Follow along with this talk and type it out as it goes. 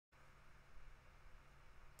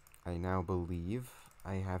I now believe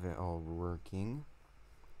I have it all working.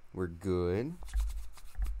 We're good.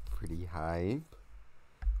 Pretty hype.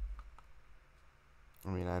 I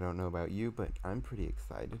mean, I don't know about you, but I'm pretty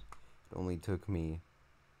excited. It only took me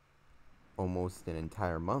almost an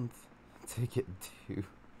entire month to get to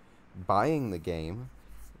buying the game,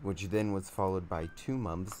 which then was followed by 2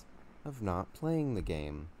 months of not playing the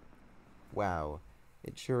game. Wow,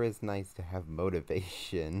 it sure is nice to have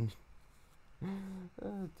motivation.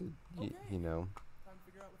 You know. Time to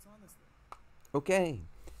figure out what's on this thing. Okay,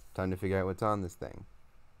 time to figure out what's on this thing.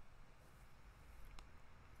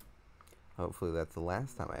 Hopefully that's the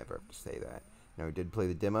last time I ever have to say that. Now, I did play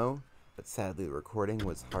the demo, but sadly the recording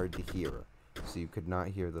was hard to hear, so you could not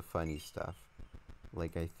hear the funny stuff.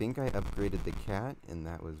 Like, I think I upgraded the cat, and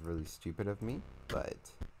that was really stupid of me, but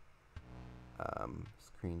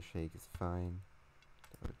screen shake is fine.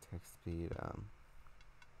 Text speed,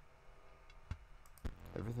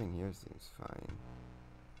 everything here seems fine.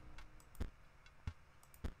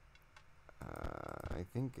 I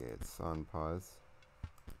think it's on pause.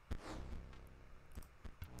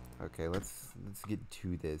 Okay, let's get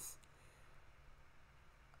to this.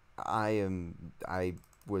 I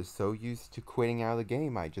was so used to quitting out of the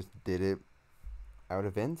game, I just did it out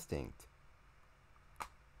of instinct.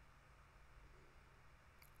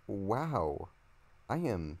 Wow, I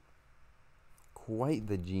am quite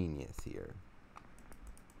the genius here.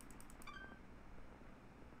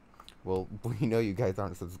 Well, we know you guys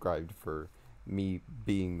aren't subscribed for me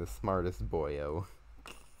being the smartest boyo.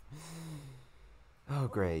 Oh,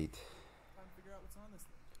 great. Time to figure out what's on this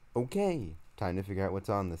thing. Okay, time to figure out what's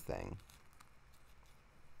on this thing.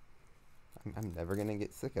 I'm never gonna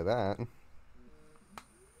get sick of that.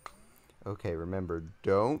 Okay, remember,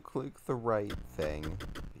 don't click the right thing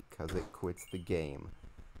because it quits the game.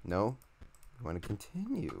 No, you want to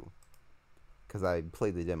continue. Because I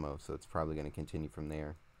played the demo, so it's probably going to continue from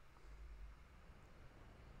there.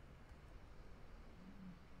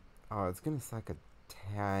 Oh, it's going to suck a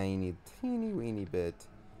teeny weeny bit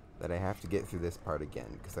that I have to get through this part again,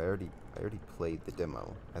 because I already played the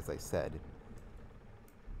demo, as I said.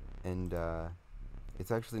 And,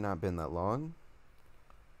 it's actually not been that long.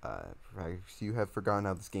 Perhaps you have forgotten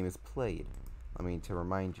how this game is played. Let me to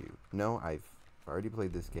remind you. No, I've already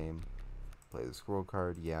played this game. Play the scroll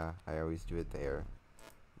card, yeah, I always do it there.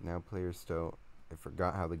 Now players don't. I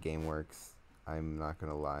forgot how the game works. I'm not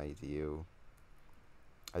gonna lie to you.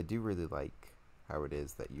 I do really like how it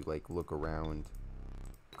is that you like look around.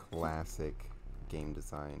 Classic game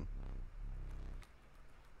design.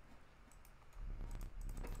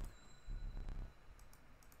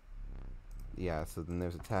 Yeah, so then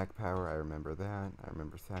there's attack power. I remember that. I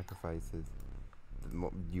remember sacrifices.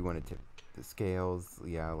 You want to tip the scales.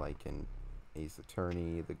 Yeah, like in Ace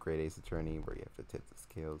Attorney, the Great Ace Attorney, where you have to tip the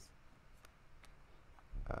scales.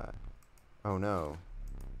 Oh no.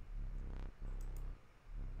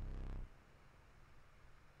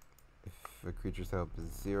 If a creature's health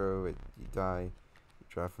is 0, you die. You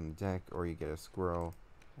draw from the deck, or you get a squirrel.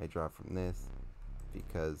 I draw from this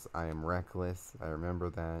because I am reckless. I remember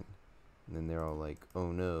that. And then they're all like,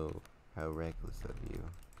 oh no, how reckless of you.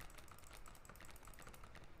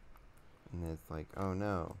 And it's like, oh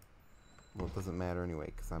no. Well, it doesn't matter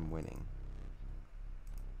anyway, because I'm winning.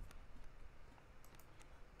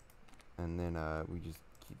 And then, we just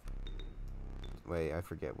keep... Wait, I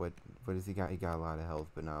forget. What does he got? He got a lot of health,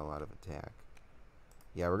 but not a lot of attack.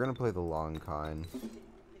 Yeah, we're gonna play the long con.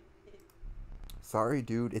 Sorry,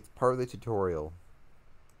 dude. It's part of the tutorial.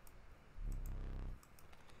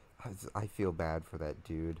 I feel bad for that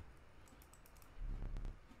dude.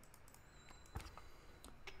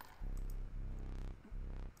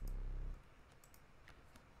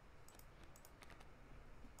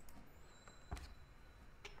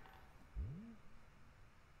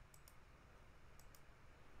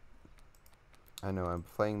 I know, I'm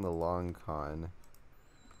playing the long con.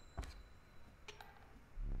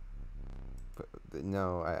 But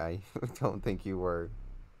no, I don't think you were.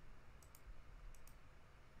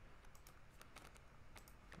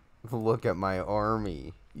 Look at my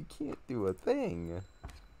army. You can't do a thing.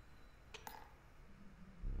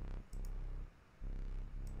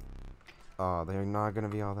 Oh, they're not gonna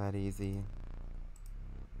be all that easy.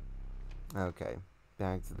 Okay,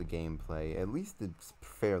 back to the gameplay. At least it's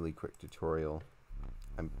fairly quick tutorial.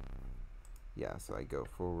 Yeah, so I go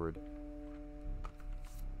forward.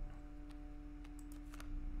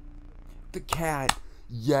 The cat!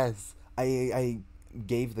 Yes! I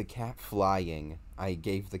gave the cat flying. I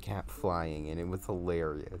gave the cat flying, and it was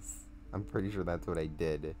hilarious. I'm pretty sure that's what I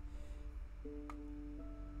did.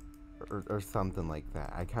 Or something like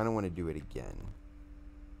that. I kind of want to do it again.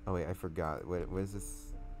 Oh wait, I forgot. What is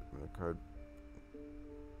this? The card.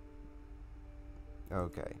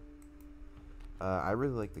 Okay. I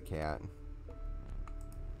really like the cat.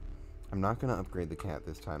 I'm not gonna upgrade the cat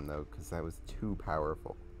this time though, because that was too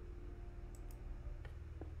powerful.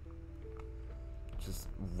 Just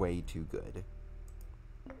way too good.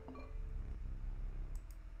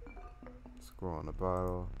 Scroll on the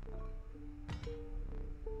bottle.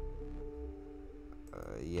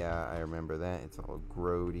 Yeah, I remember that. It's all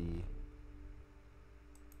grody.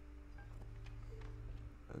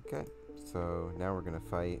 Okay, so now we're gonna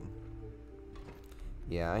fight.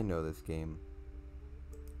 Yeah, I know this game.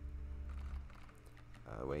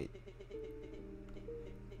 Wait.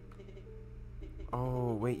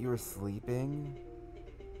 Oh, wait, you were sleeping?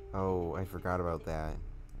 Oh, I forgot about that.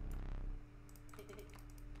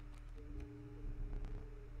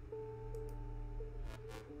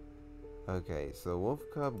 Okay, so Wolf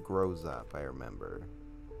Cub grows up, I remember.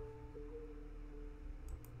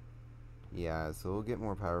 Yeah, so he'll get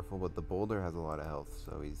more powerful, but the boulder has a lot of health,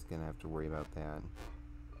 so he's gonna have to worry about that.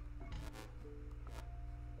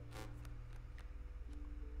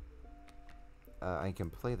 I can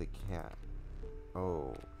play the cat.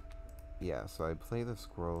 Oh. Yeah, so I play the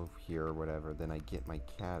squirrel here or whatever, then I get my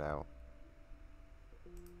cat out.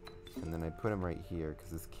 And then I put him right here,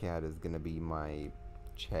 because this cat is gonna be my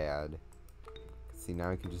Chad. See,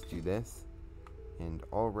 now I can just do this, and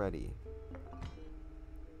already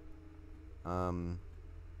I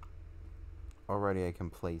can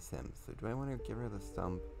place him. So do I want to get rid of the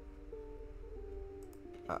stump?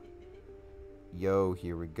 Yo,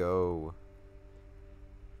 here we go.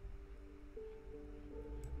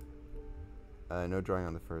 No drawing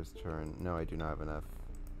on the first turn. No, I do not have enough.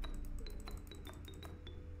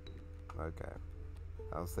 Okay.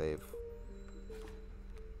 I'll save.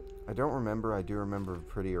 I don't remember. I do remember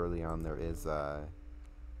pretty early on there's a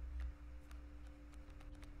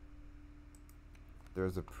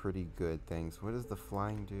pretty good thing. So what does the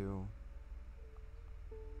flying do?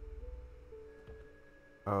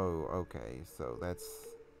 Oh, okay. So that's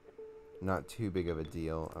not too big of a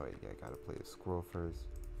deal. Oh, yeah, I gotta play the squirrel first.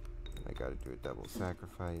 I gotta do a double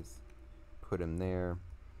sacrifice. Put him there.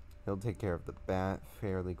 He'll take care of the bat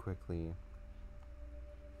fairly quickly.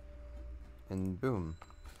 And boom.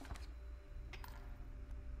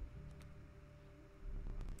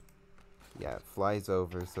 Yeah, it flies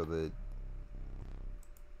over, so the...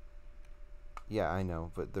 Yeah, I know,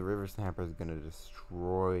 but the river snapper is gonna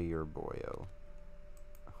destroy your boyo.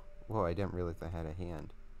 Whoa, I didn't realize I had a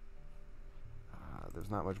hand. There's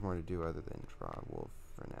not much more to do other than draw a wolf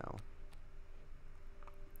for now.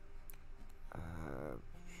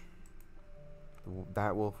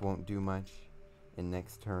 That wolf won't do much, and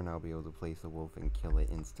next turn I'll be able to place a wolf and kill it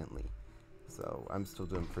instantly. So I'm still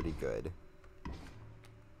doing pretty good.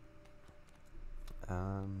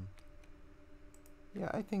 Yeah,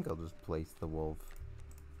 I think I'll just place the wolf.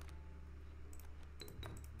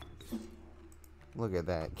 Look at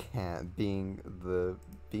that cat being the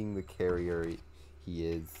carrier he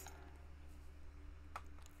is.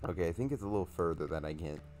 Okay, I think it's a little further that I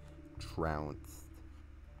get trounced.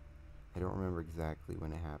 I don't remember exactly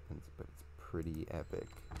when it happens, but it's pretty epic.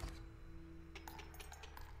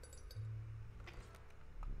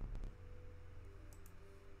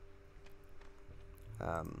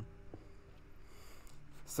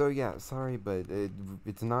 So yeah, sorry, but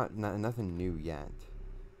it's nothing new yet.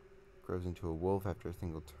 Grows into a wolf after a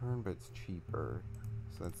single turn, but it's cheaper.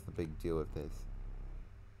 So that's the big deal with this.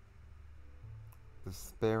 The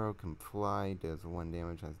sparrow can fly, does 1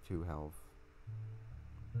 damage, has 2 health.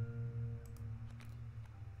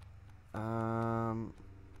 I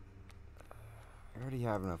already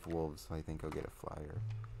have enough wolves, so I think I'll get a flyer.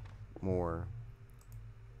 More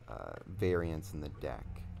variance in the deck.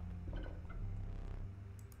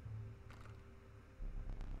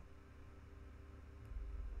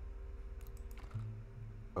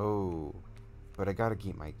 Oh, but I gotta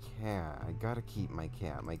keep my cat. I gotta keep my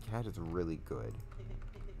cat. My cat is really good.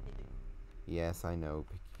 Yes, I know,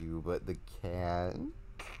 pick you, but the cat...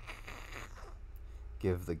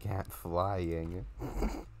 Give the cat flying.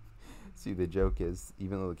 See, the joke is,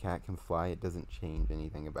 even though the cat can fly, it doesn't change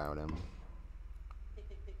anything about him.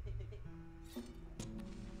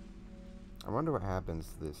 I wonder what happens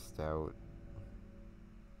to this stout.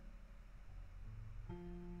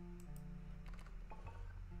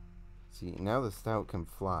 See, now the stout can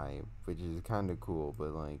fly, which is kind of cool,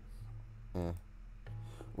 but like, eh.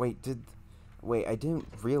 Wait, I didn't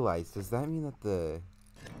realize, does that mean that the...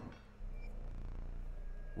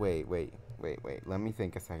 Wait, let me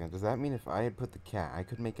think a second. Does that mean if I had put the cat, I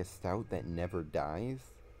could make a stout that never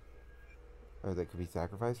dies? Or that could be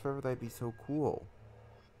sacrificed forever? That'd be so cool.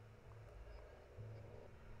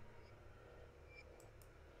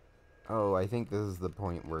 Oh, I think this is the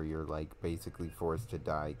point where you're, like, basically forced to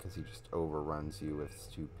die because he just overruns you with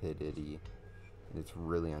stupidity. And it's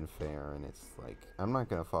really unfair, and it's like, I'm not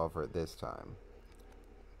gonna fall for it this time.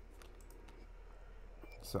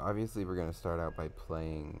 So obviously we're gonna start out by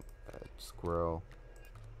playing a squirrel.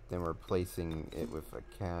 Then we're placing it with a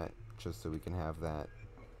cat, just so we can have that.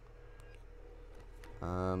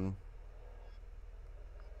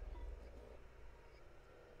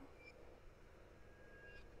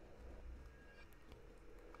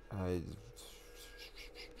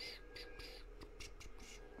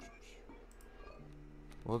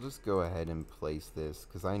 We'll just go ahead and place this,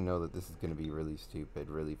 because I know that this is going to be really stupid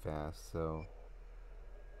really fast, so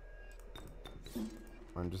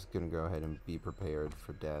I'm just going to go ahead and be prepared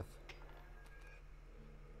for death.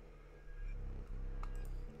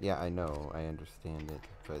 Yeah, I know, I understand it,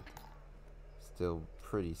 but still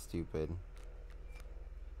pretty stupid.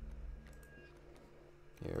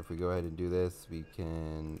 Here, if we go ahead and do this, we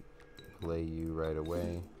can play you right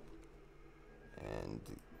away and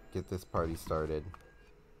get this party started.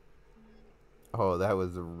 Oh, that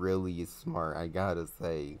was really smart, I gotta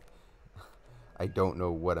say. I don't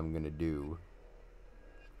know what I'm gonna do.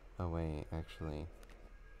 Oh wait, actually.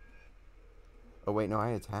 Oh wait, no,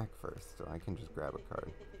 I attack first, so I can just grab a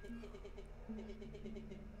card.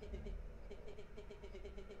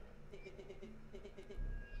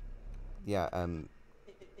 Yeah,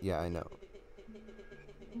 yeah, I know.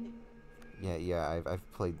 Yeah,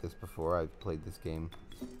 I've played this before. I've played this game.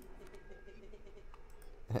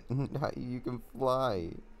 You can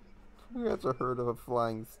fly. Who has heard of a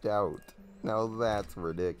flying stout? Now that's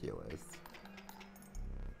ridiculous.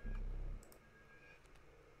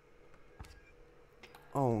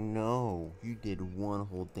 Oh no, you did one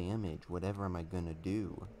whole damage. Whatever am I gonna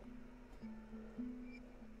do?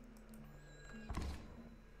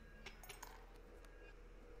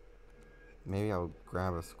 Maybe I'll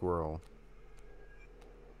grab a squirrel.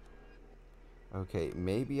 Okay,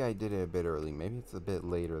 maybe I did it a bit early. Maybe it's a bit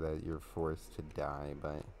later that you're forced to die,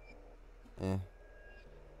 but... eh.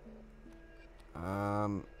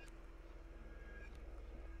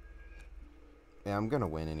 Yeah, I'm gonna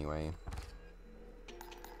win anyway.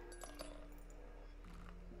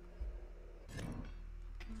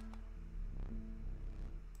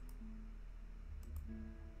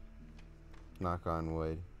 Knock on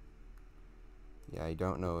wood. Yeah, I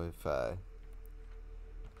don't know if I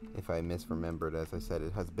misremembered. As I said,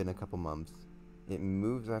 it has been a couple months. It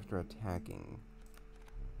moves after attacking.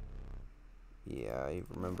 Yeah, I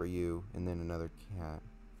remember you. And then another cat.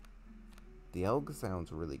 The elk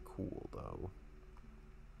sounds really cool, though.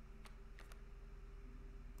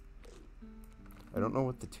 I don't know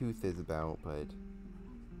what the tooth is about, but...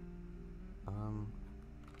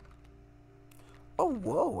 Oh,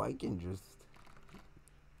 whoa! I can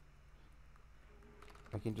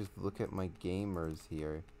just look at my gamers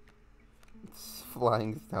here. It's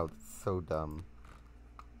flying stout. It's so dumb.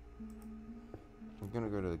 I'm gonna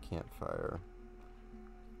go to the campfire.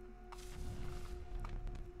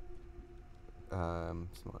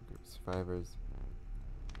 Small group survivors.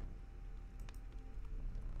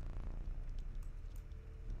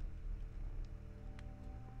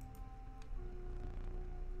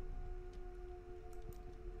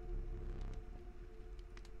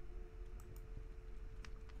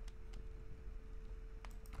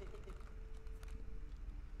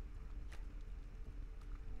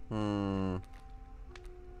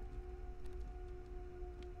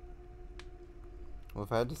 Well,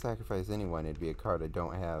 if I had to sacrifice anyone, it'd be a card I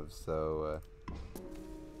don't have, so...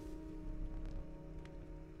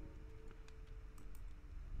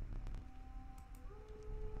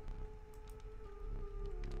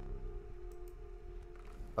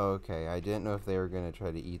 Okay, I didn't know if they were gonna try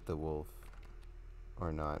to eat the wolf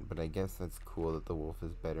or not, but I guess that's cool that the wolf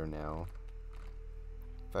is better now.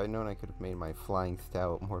 If I'd known I could have made my flying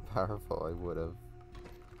stout more powerful, I would have.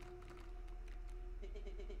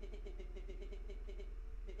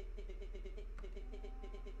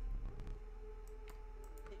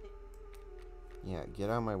 Yeah, get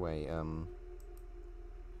out of my way.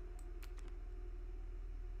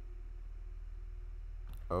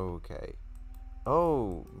 Okay.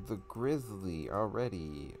 Oh, the grizzly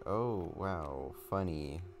already. Oh, wow.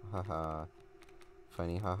 Funny. Haha.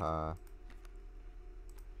 Funny, haha.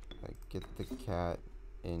 Get the cat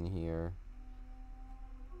in here.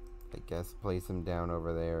 I guess place him down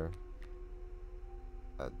over there.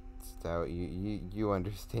 Stout, you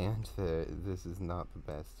understand that this is not the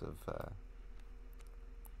best of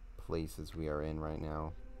places we are in right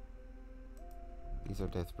now. These are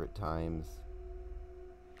desperate times.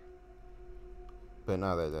 But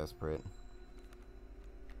not that desperate.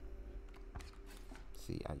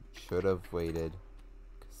 See, I should have waited.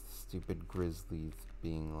 Because the stupid grizzlies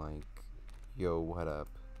being like, yo, what up?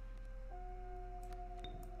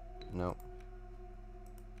 Nope.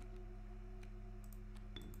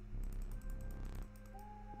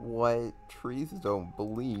 What? Trees don't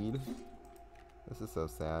bleed. This is so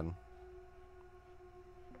sad.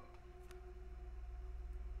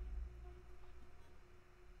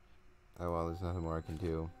 Oh well, there's nothing more I can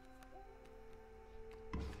do.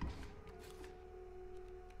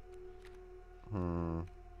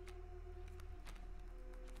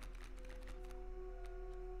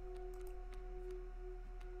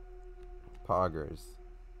 Poggers.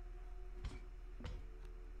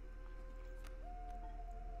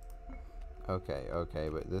 Okay,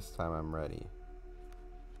 but this time I'm ready.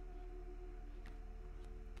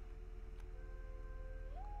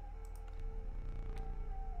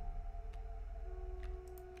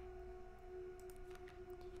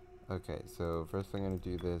 Okay, so first I'm gonna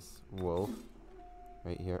do this wolf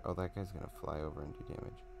right here. Oh, that guy's gonna fly over and do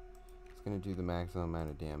damage. It's gonna do the maximum amount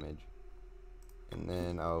of damage. And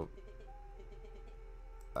then I'll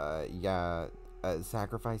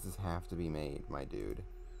sacrifices have to be made, my dude.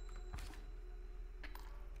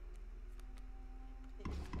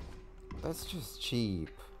 That's just cheap.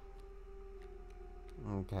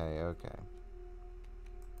 Okay.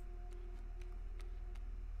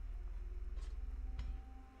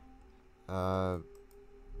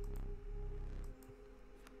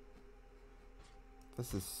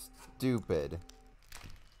 This is stupid.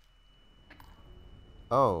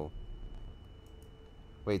 Oh.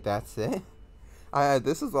 Wait, that's it?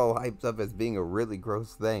 This is all hyped up as being a really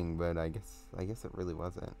gross thing, but I guess it really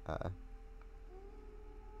wasn't.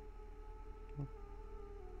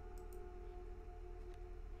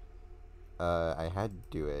 I had to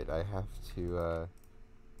do it. I have to,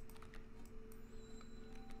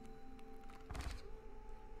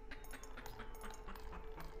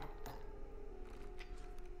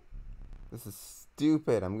 This is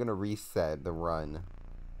stupid. I'm gonna reset the run.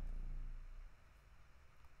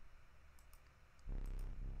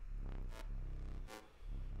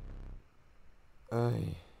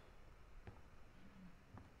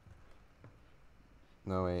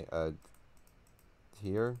 No, wait,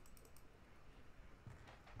 here?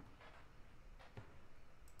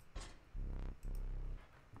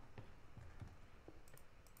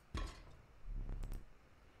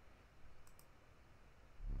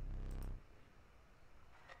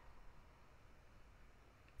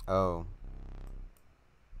 Oh.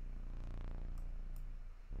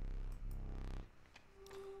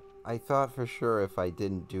 I thought for sure if I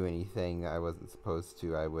didn't do anything I wasn't supposed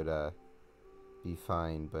to, I would, be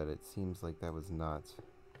fine, but it seems like that was not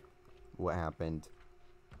what happened.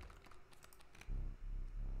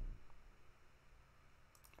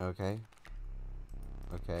 Okay.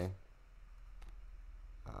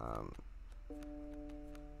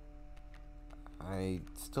 I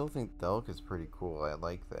still think the elk is pretty cool. I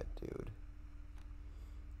like that dude.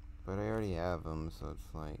 But I already have him, so it's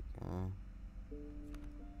like,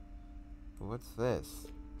 What's this?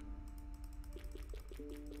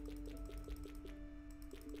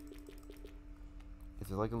 Is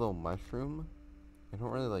it like a little mushroom? I don't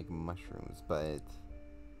really like mushrooms, but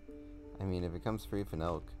I mean, if it comes free from an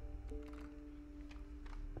elk.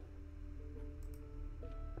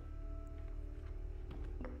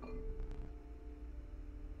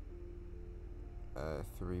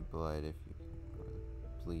 3 blood if you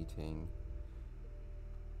bleating.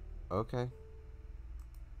 Okay.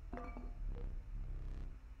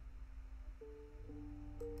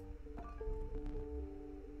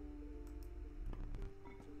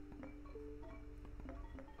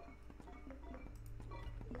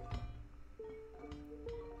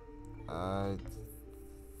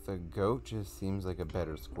 The goat just seems like a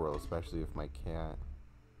better squirrel, especially with my cat.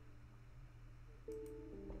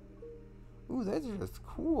 Ooh, that's just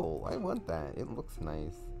cool. I want that. It looks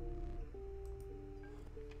nice.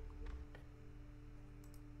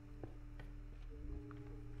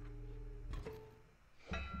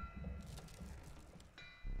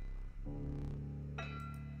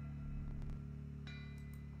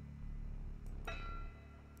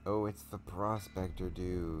 Oh, it's the prospector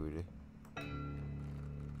dude.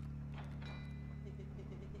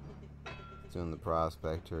 Doing the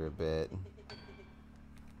prospector a bit.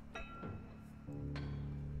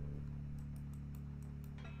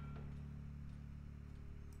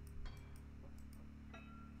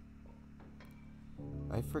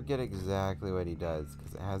 I forget exactly what he does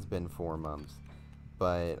because it has been 4 months,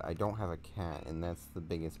 but I don't have a cat, and that's the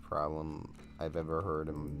biggest problem I've ever heard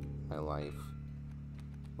in my life.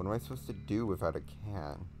 What am I supposed to do without a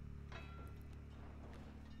cat?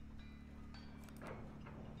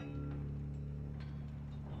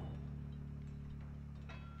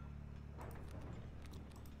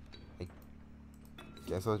 I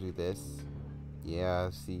guess I'll do this. Yeah,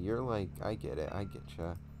 see, you're like, I get it, I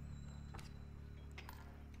getcha.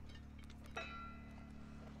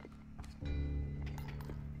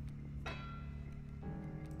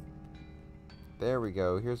 There we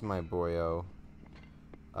go, here's my boyo.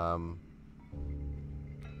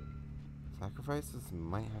 Sacrifices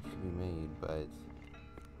might have to be made, but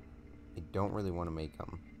I don't really want to make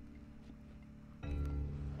them.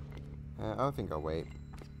 I think I'll wait.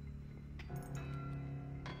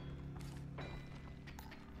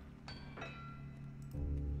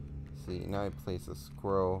 See, now I place a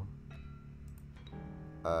squirrel.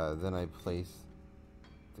 Then I place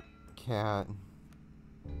the cat.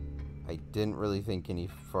 I didn't really think any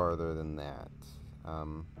farther than that. I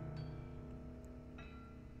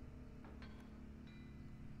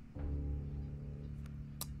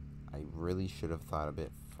really should have thought a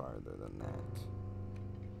bit farther than that.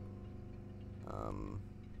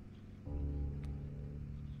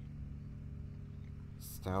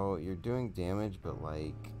 Stout, you're doing damage, but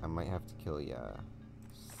like, I might have to kill ya.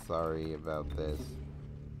 Sorry about this.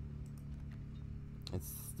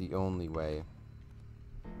 It's the only way.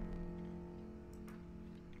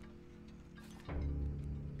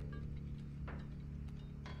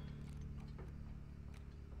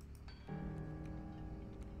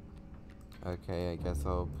 Okay, I guess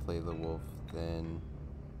I'll play the wolf then.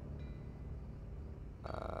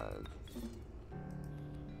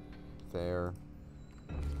 There.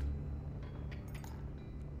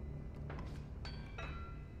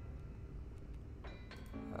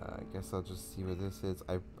 I guess I'll just see what this is.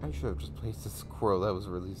 I should have just placed a squirrel. That was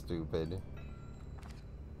really stupid.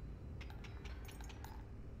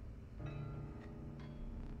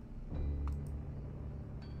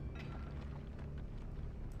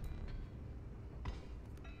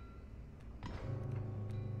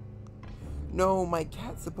 No, my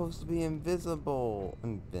cat's supposed to be invisible.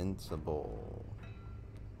 Invincible.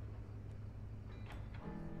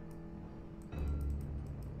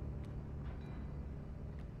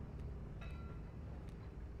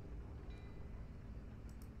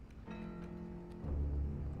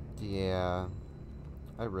 Yeah,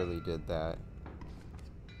 I really did that.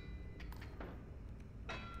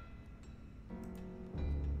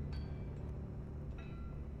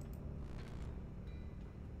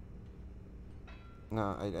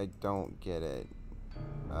 No, I don't get it.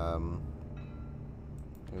 What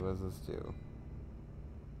does this do?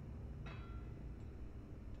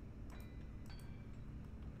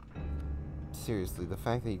 Seriously, the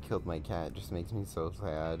fact that he killed my cat just makes me so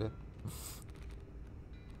sad.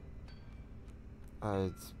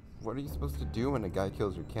 What are you supposed to do when a guy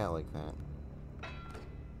kills your cat like that?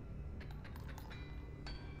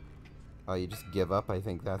 Oh, you just give up? I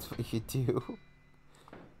think that's what you do.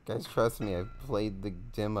 Guys, trust me, I've played the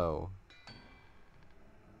demo.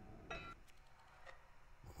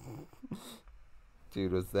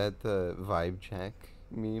 Dude, was that the vibe check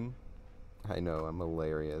meme? I know, I'm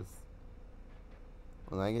hilarious.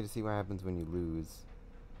 Well, now I get to see what happens when you lose.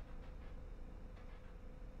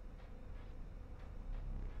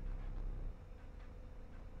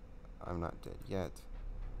 I'm not dead yet.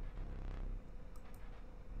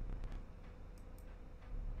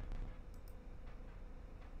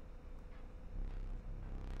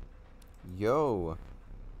 Yo!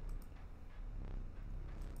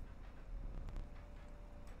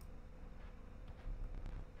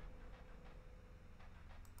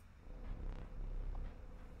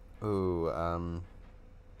 Ooh,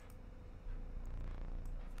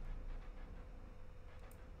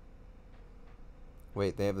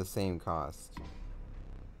 wait, they have the same cost.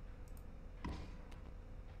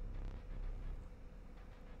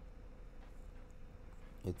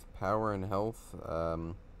 It's power and health.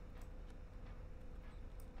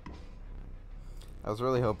 I was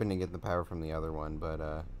really hoping to get the power from the other one,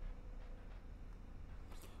 but,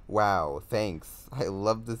 wow, thanks. I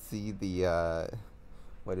love to see the,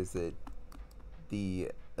 what is it?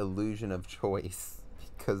 The illusion of choice.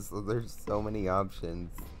 Because there's so many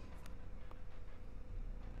options.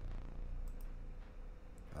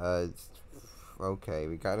 Okay,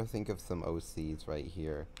 we gotta think of some OCs right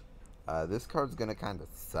here. This card's gonna kinda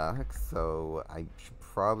suck, so I should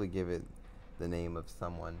probably give it the name of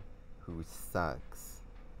someone who sucks.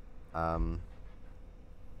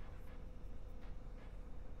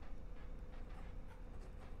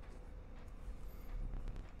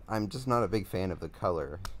 I'm just not a big fan of the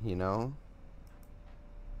color, you know?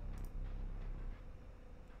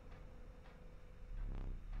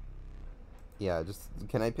 Yeah, just,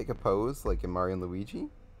 can I pick a pose like in Mario and Luigi?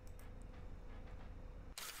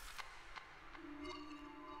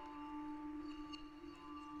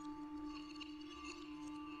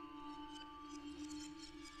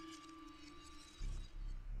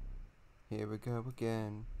 Here we go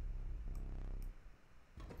again.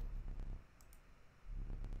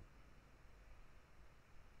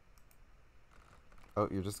 Oh,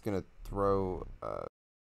 you're just gonna throw